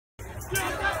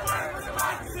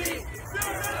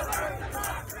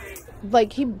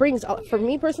Like, he brings, for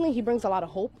me personally, he brings a lot of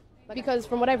hope. Because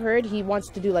from what I've heard, he wants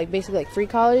to do like basically like free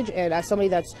college, and as somebody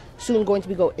that's soon going to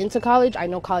be go into college, I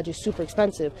know college is super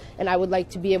expensive, and I would like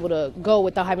to be able to go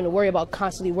without having to worry about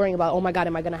constantly worrying about, oh my God,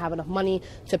 am I going to have enough money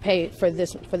to pay for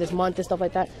this month and stuff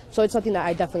like that. So it's something that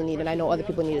I definitely need, and I know other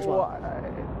people need as well.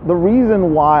 The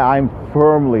reason why I'm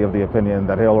firmly of the opinion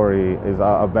that Hillary is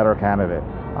a better candidate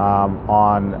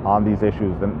on these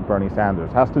issues than Bernie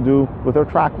Sanders has to do with her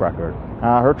track record.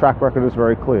 Her track record is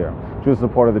very clear. She was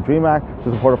supporter of the DREAM Act. She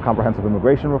was supporter of comprehensive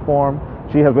immigration reform.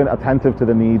 She has been attentive to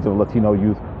the needs of Latino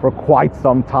youth for quite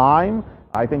some time.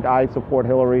 I think I support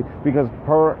Hillary because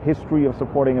her history of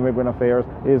supporting immigrant affairs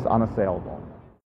is unassailable.